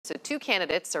So two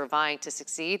candidates are vying to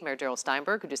succeed Mayor Darrell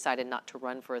Steinberg, who decided not to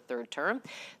run for a third term.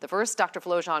 The first, Dr.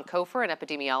 Flojan Kofer, an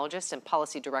epidemiologist and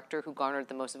policy director who garnered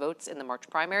the most votes in the March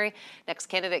primary. Next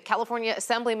candidate, California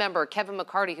Assembly member Kevin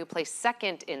McCarty, who placed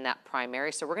second in that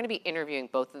primary. So we're going to be interviewing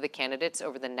both of the candidates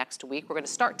over the next week. We're going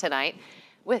to start tonight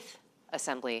with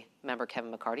Assembly member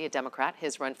Kevin McCarty, a Democrat.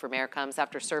 His run for mayor comes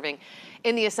after serving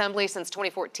in the Assembly since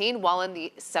 2014. While in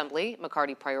the Assembly,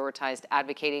 McCarty prioritized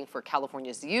advocating for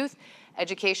California's youth,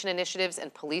 education initiatives,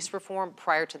 and police reform.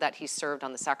 Prior to that, he served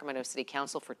on the Sacramento City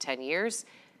Council for 10 years.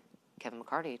 Kevin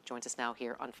McCarty joins us now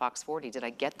here on Fox 40. Did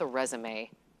I get the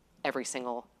resume, every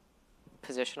single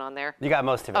position on there? You got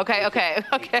most of it.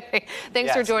 Okay.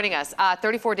 Thanks for joining us.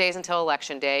 34 days until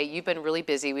Election Day. You've been really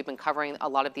busy. We've been covering a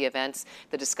lot of the events,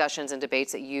 the discussions and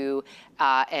debates that you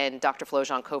and Dr.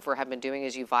 Flojan Kofer have been doing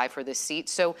as you vie for this seat.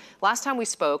 So last time we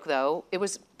spoke, though, it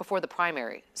was before the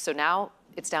primary. So now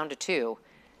it's down to two.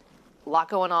 A lot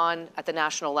going on at the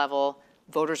national level.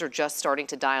 Voters are just starting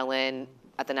to dial in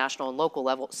at the national and local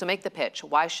level. So make the pitch.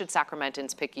 Why should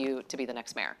Sacramentans pick you to be the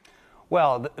next mayor?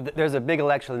 Well, there's a big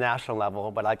election at the national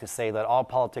level, but I like to say that all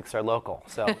politics are local.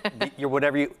 So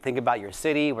whatever you think about your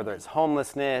city, whether it's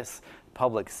homelessness,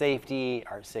 public safety,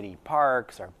 our city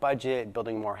parks, our budget,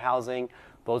 building more housing,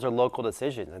 those are local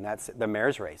decisions, and that's the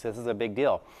mayor's race. This is a big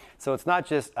deal. So it's not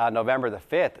just November the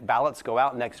 5th. Ballots go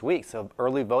out next week. So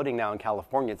early voting now in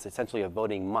California, it's essentially a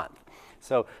voting month.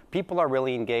 So people are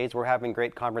really engaged. We're having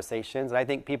great conversations, and I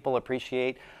think people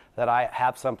appreciate that I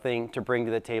have something to bring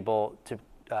to the table to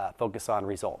focus on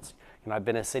results. I've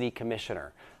been a city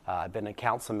commissioner, I've been a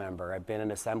council member, I've been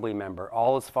an assembly member,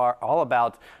 all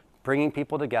about bringing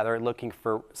people together and looking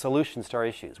for solutions to our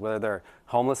issues, whether they're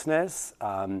homelessness,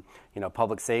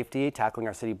 public safety, tackling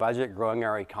our city budget, growing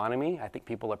our economy. I think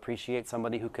people appreciate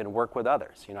somebody who can work with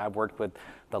others. I've worked with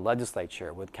the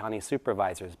legislature, with county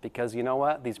supervisors, because you know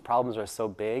what? These problems are so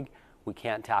big, we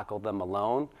can't tackle them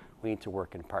alone. We need to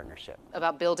work in partnership.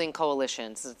 About building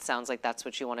coalitions, it sounds like that's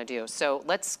what you want to do. So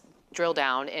let's drill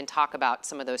down and talk about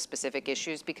some of those specific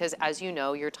issues, because as you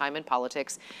know, your time in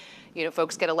politics,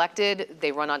 folks get elected,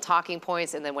 they run on talking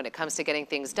points, and then when it comes to getting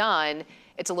things done,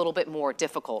 it's a little bit more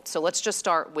difficult. So let's just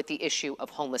start with the issue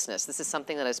of homelessness. This is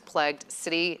something that has plagued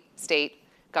city, state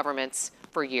governments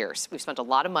for years. We've spent a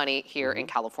lot of money here in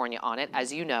California on it,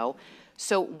 as you know.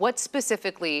 So what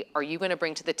specifically are you going to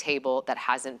bring to the table that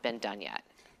hasn't been done yet?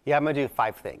 Yeah, I'm going to do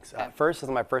 5 things. First, as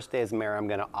my first day as mayor, I'm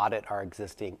going to audit our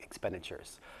existing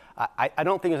expenditures. I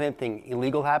don't think there's anything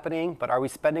illegal happening, but are we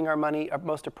spending our money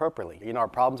most appropriately? Our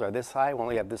problems are this high, we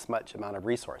only have this much amount of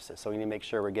resources, so we need to make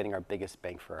sure we're getting our biggest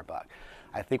bang for our buck.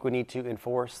 I think we need to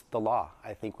enforce the law.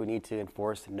 I think we need to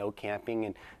enforce no camping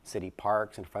in city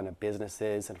parks, in front of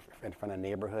businesses, and in front of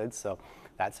neighborhoods, so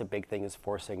that's a big thing, is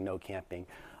forcing no camping.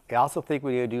 I also think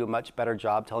we need to do a much better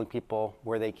job telling people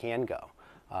where they can go.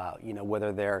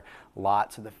 Whether they're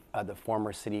lots of the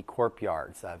former city corp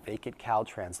yards, vacant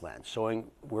Caltrans land, showing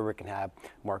where we can have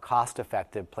more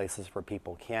cost-effective places where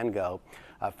people can go.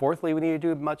 Fourthly, we need to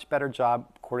do a much better job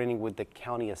coordinating with the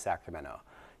county of Sacramento.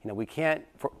 We can't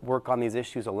work on these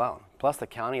issues alone. Plus, the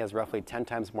county has roughly 10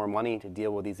 times more money to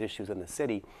deal with these issues than the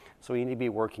city, so we need to be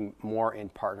working more in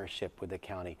partnership with the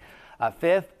county.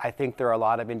 Fifth, I think there are a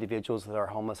lot of individuals that are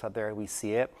homeless out there, we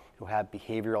see it, who have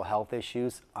behavioral health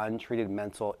issues, untreated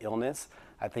mental illness.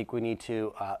 I think we need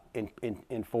to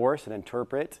enforce and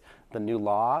interpret the new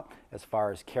law as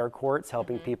far as care courts,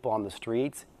 helping people on the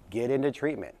streets get into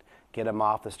treatment, get them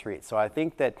off the streets. So I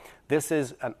think that this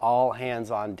is an all hands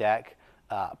on deck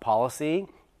policy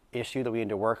issue that we need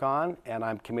to work on, and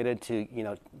I'm committed to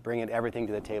bringing everything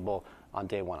to the table on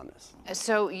day one on this.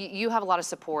 So you have a lot of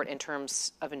support in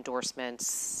terms of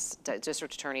endorsements.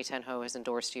 District Attorney Tenho has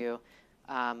endorsed you.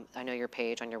 I know your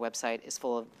page on your website is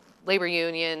full of labor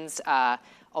unions,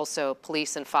 also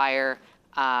police and fire.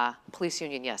 Police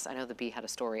union, yes, I know the Bee had a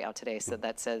story out today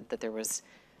that said that there was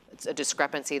a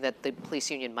discrepancy that the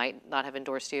police union might not have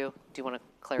endorsed you. Do you want to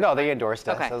clarify? No, they endorsed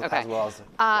us as well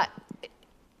as.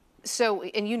 So,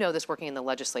 and you know this working in the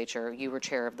legislature, you were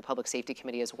chair of the Public Safety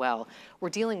Committee as well. We're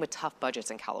dealing with tough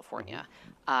budgets in California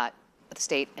at the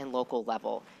state and local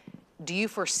level. Do you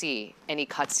foresee any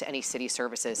cuts to any city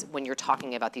services when you're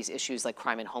talking about these issues like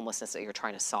crime and homelessness that you're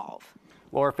trying to solve?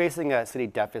 Well, we're facing a city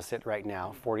deficit right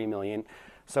now, $40 million.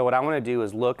 So what I want to do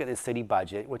is look at the city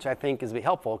budget, which I think is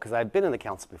helpful because I've been in the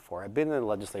council before. I've been in the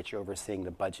legislature overseeing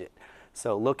the budget.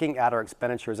 So looking at our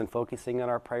expenditures and focusing on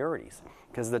our priorities.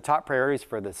 Because the top priorities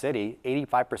for the city,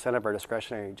 85% of our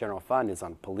discretionary general fund is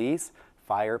on police,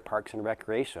 fire, parks, and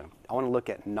recreation. I want to look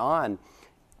at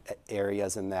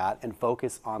non-areas in that and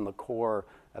focus on the core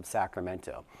of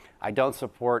Sacramento. I don't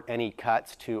support any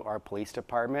cuts to our police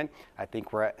department. I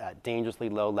think we're at dangerously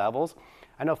low levels.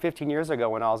 I know 15 years ago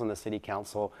when I was on the city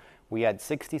council, we had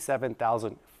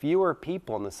 67,000 fewer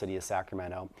people in the city of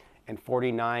Sacramento and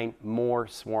 49 more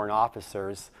sworn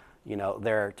officers,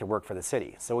 there to work for the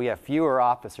city. So we have fewer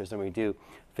officers than we do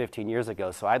 15 years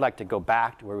ago. So I'd like to go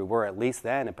back to where we were at least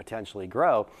then and potentially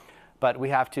grow. But we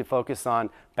have to focus on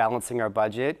balancing our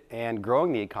budget and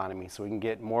growing the economy so we can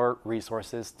get more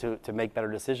resources to make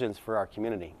better decisions for our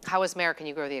community. How, as mayor, can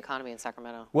you grow the economy in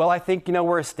Sacramento? Well, I think,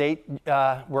 we're a state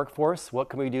workforce. What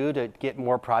can we do to get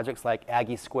more projects like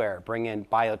Aggie Square, bring in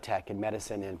biotech and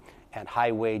medicine and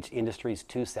high-wage industries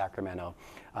to Sacramento?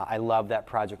 I love that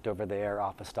project over there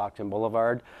off of Stockton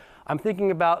Boulevard. I'm thinking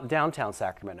about downtown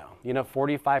Sacramento.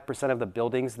 45% of the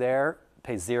buildings there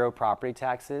pay zero property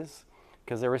taxes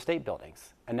because they were state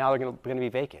buildings, and now they're going to be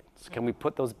vacant. So can we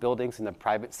put those buildings in the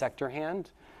private sector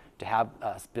hand to have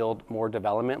us build more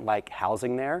development like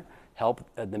housing there, help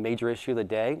the major issue of the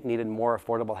day, needed more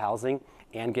affordable housing,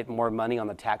 and get more money on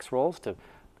the tax rolls to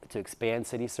expand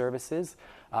city services.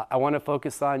 I want to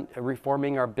focus on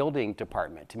reforming our building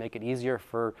department to make it easier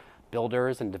for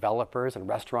builders and developers and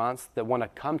restaurants that want to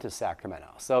come to Sacramento.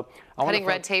 So cutting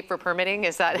red tape for permitting,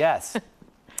 is that? Yes.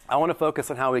 I want to focus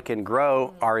on how we can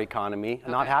grow our economy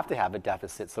and not have to have a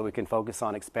deficit, so we can focus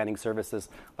on expanding services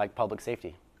like public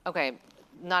safety. Okay,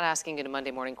 not asking you to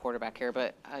Monday morning quarterback here,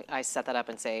 but I set that up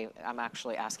and say I'm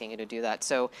actually asking you to do that.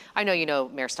 So I know you know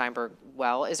Mayor Steinberg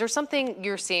well. Is there something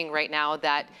you're seeing right now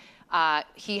that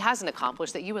he hasn't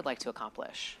accomplished that you would like to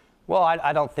accomplish? Well,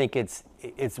 I don't think it's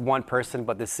one person,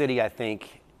 but the city, I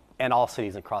think, and all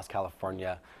cities across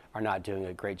California are not doing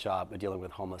a great job of dealing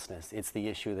with homelessness. It's the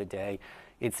issue of the day.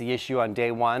 It's the issue on day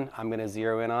one I'm going to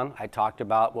zero in on. I talked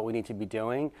about what we need to be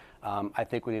doing. I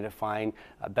think we need to find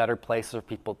a better place for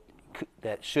people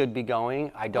that should be going.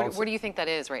 Where do you think that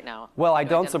is right now? Well, I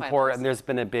don't support, and there's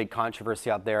been a big controversy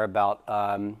out there about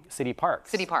city parks.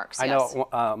 City parks, I yes.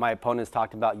 know my opponents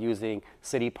talked about using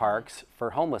city parks for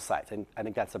homeless sites, and I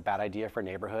think that's a bad idea for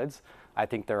neighborhoods. I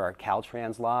think there are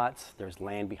Caltrans lots, there's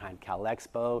land behind Cal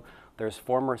Expo, there's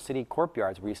former city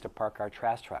courtyards where we used to park our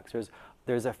trash trucks.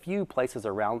 There's a few places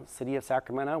around the city of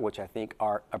Sacramento which I think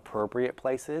are appropriate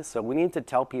places. So we need to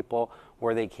tell people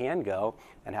where they can go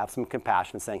and have some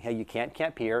compassion, saying, hey, you can't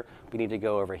camp here, we need to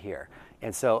go over here.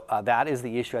 And so that is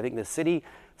the issue. I think the city,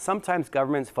 sometimes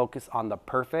governments focus on the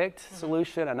perfect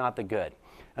solution and not the good.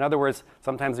 In other words,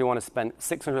 sometimes we want to spend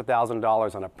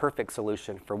 $600,000 on a perfect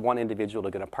solution for one individual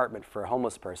to get an apartment for a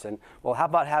homeless person. Well, how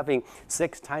about having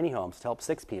 6 tiny homes to help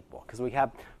 6 people? Because we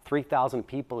have 3,000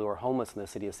 people who are homeless in the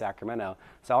city of Sacramento.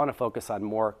 So I want to focus on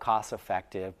more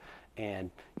cost-effective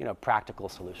and practical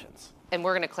solutions. And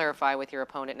we're going to clarify with your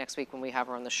opponent next week when we have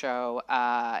her on the show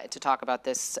to talk about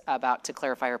this, to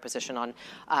clarify her position on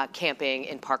camping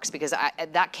in parks, because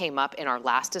that came up in our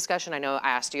last discussion. I know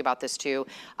I asked you about this too,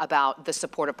 about the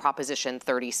support of Proposition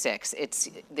 36.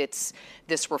 It's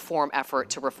this reform effort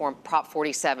to reform Prop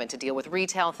 47 to deal with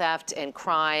retail theft and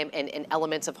crime and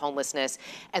elements of homelessness.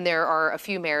 And there are a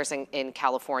few mayors in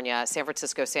California, San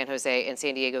Francisco, San Jose, and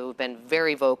San Diego, who've been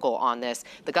very vocal on this.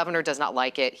 The governor does not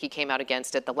like it. He came out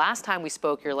against it. The last time we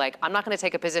spoke, you're like, I'm not going to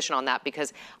take a position on that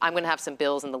because I'm going to have some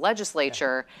bills in the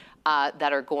legislature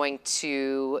that are going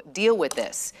to deal with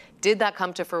this. Did that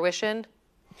come to fruition?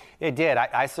 It did.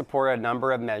 I support a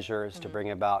number of measures to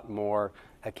bring about more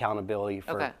accountability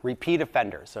for repeat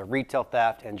offenders of retail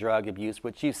theft and drug abuse,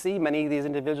 which you see many of these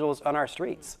individuals on our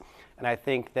streets. And I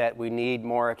think that we need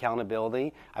more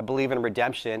accountability. I believe in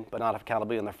redemption, but not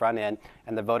accountability on the front end.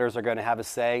 And the voters are going to have a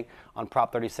say on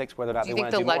Prop 36 whether or not they want to do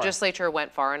more. Do you think the legislature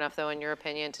went far enough, though, in your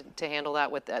opinion, to handle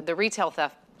that? With the retail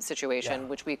theft situation,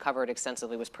 which we covered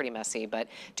extensively, was pretty messy. But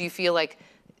do you feel like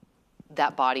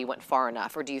that body went far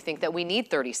enough? Or do you think that we need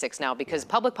 36 now? Because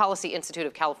Public Policy Institute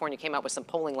of California came out with some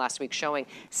polling last week showing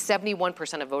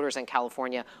 71% of voters in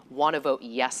California want to vote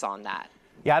yes on that.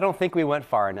 Yeah, I don't think we went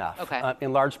far enough. Okay.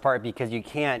 In large part because you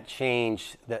can't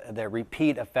change the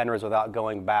repeat offenders without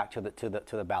going back to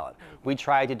the ballot. We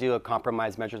tried to do a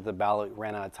compromise measure to the ballot,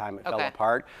 ran out of time, it fell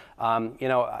apart.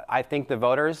 I think the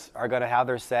voters are going to have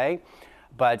their say,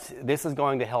 but this is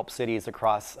going to help cities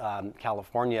across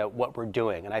California what we're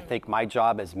doing. And I think my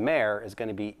job as mayor is going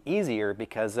to be easier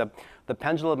because the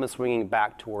pendulum is swinging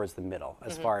back towards the middle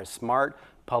as far as smart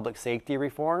public safety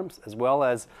reforms, as well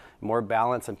as more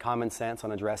balance and common sense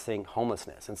on addressing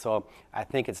homelessness. And so I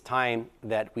think it's time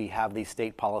that we have these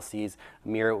state policies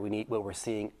mirror what we're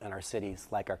seeing in our cities,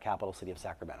 like our capital city of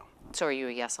Sacramento. So are you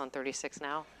a yes on 36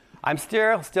 now? I'm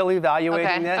still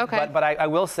evaluating it, okay. but I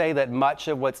will say that much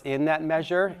of what's in that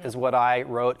measure is what I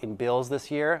wrote in bills this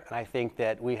year, and I think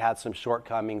that we had some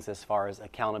shortcomings as far as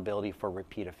accountability for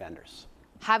repeat offenders.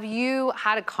 Have you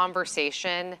had a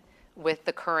conversation with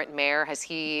the current mayor? Has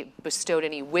he bestowed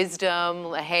any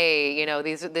wisdom? Hey, you know,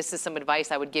 this is some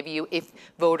advice I would give you if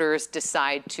voters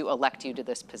decide to elect you to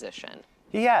this position.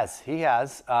 He has.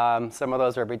 Some of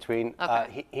those are between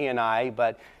he and I,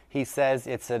 but he says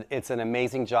it's an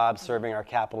amazing job serving our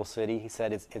capital city. He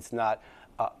said it's not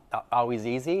always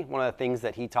easy. One of the things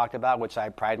that he talked about, which I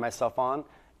pride myself on,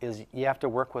 is you have to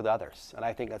work with others. And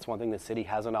I think that's one thing the city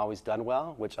hasn't always done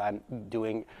well, which I'm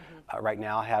doing right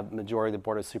now. I have the majority of the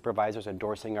Board of Supervisors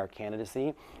endorsing our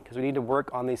candidacy because we need to work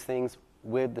on these things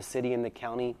with the city and the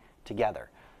county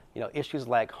together. You know, issues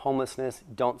like homelessness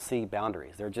don't see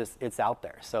boundaries. It's out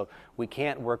there. So we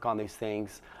can't work on these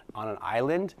things on an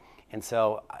island. And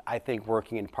so I think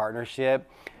working in partnership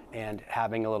and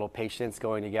having a little patience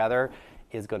going together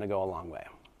is going to go a long way.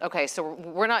 Okay, so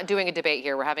we're not doing a debate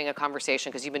here. We're having a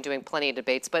conversation because you've been doing plenty of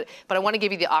debates. But I want to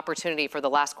give you the opportunity for the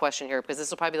last question here, because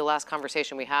this will probably be the last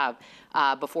conversation we have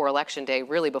before Election Day,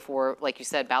 really before, like you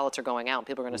said, ballots are going out.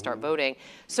 People are going to start voting.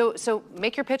 So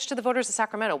make your pitch to the voters of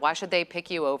Sacramento. Why should they pick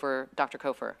you over Dr.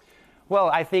 Cofer? Well,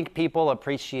 I think people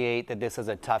appreciate that this is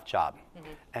a tough job,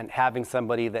 and having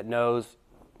somebody that knows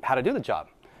how to do the job.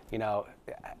 You know,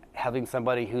 having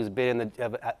somebody who's been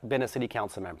a city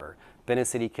council member, been a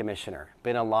city commissioner,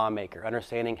 been a lawmaker,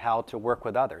 understanding how to work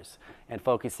with others and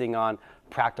focusing on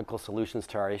practical solutions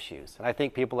to our issues. And I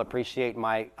think people appreciate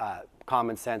my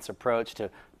common sense approach to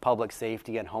public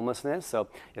safety and homelessness. So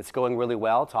it's going really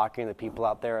well talking to the people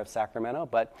out there of Sacramento,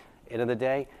 but end of the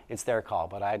day, it's their call.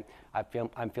 But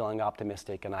I'm feeling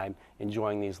optimistic, and I'm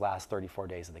enjoying these last 34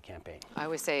 days of the campaign. I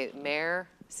always say, Mayor,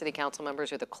 City Council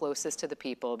members are the closest to the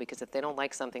people, because if they don't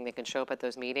like something, they can show up at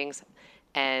those meetings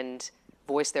and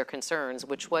voice their concerns,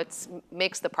 which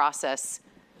makes the process,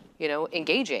 you know,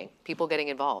 engaging. People getting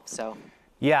involved. So.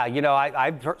 Yeah, you know,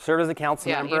 I've served as a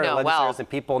council member and legislators, and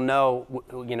people know,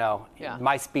 you know,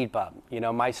 my speed bump, you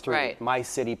know, my street, my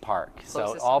city park.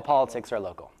 So all politics are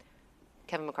local.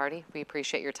 Kevin McCarty, we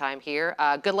appreciate your time here.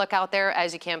 Good luck out there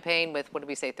as you campaign with, what did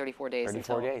we say, 34 days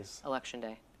 34 until days. Election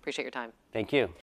Day. Appreciate your time. Thank you.